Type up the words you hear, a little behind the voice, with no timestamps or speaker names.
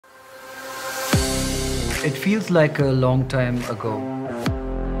It feels like a long time ago.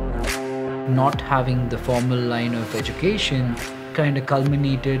 Not having the formal line of education kind of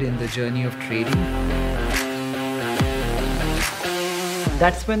culminated in the journey of trading.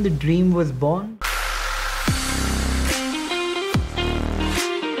 That's when the dream was born.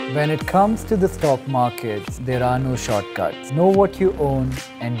 When it comes to the stock markets, there are no shortcuts. Know what you own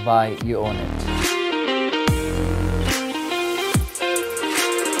and why you own it.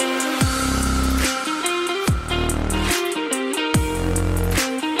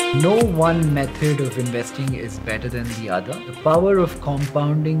 No one method of investing is better than the other. The power of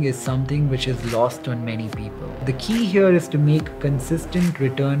compounding is something which is lost on many people. The key here is to make a consistent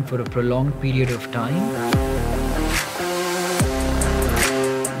return for a prolonged period of time.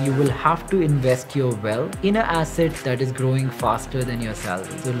 You will have to invest your wealth in an asset that is growing faster than your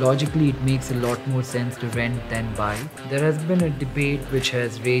salary. So logically, it makes a lot more sense to rent than buy. There has been a debate which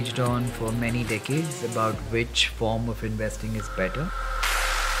has raged on for many decades about which form of investing is better.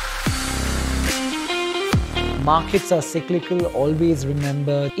 Markets are cyclical. Always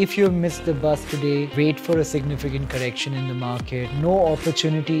remember, if you have missed the bus today, wait for a significant correction in the market. No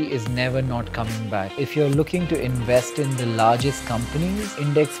opportunity is never not coming back. If you're looking to invest in the largest companies,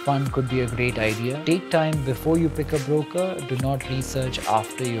 index fund could be a great idea. Take time before you pick a broker. Do not research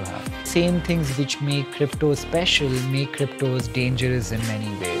after you have. Same things which make crypto special make cryptos dangerous in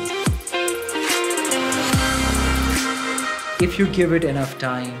many ways. If you give it enough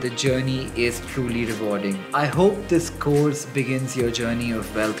time, the journey is truly rewarding. I hope this course begins your journey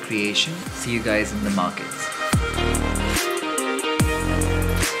of wealth creation. See you guys in the markets.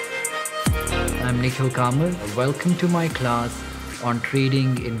 I'm Nikhil Kamath. Welcome to my class on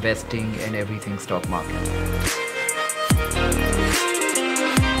trading, investing, and everything stock market.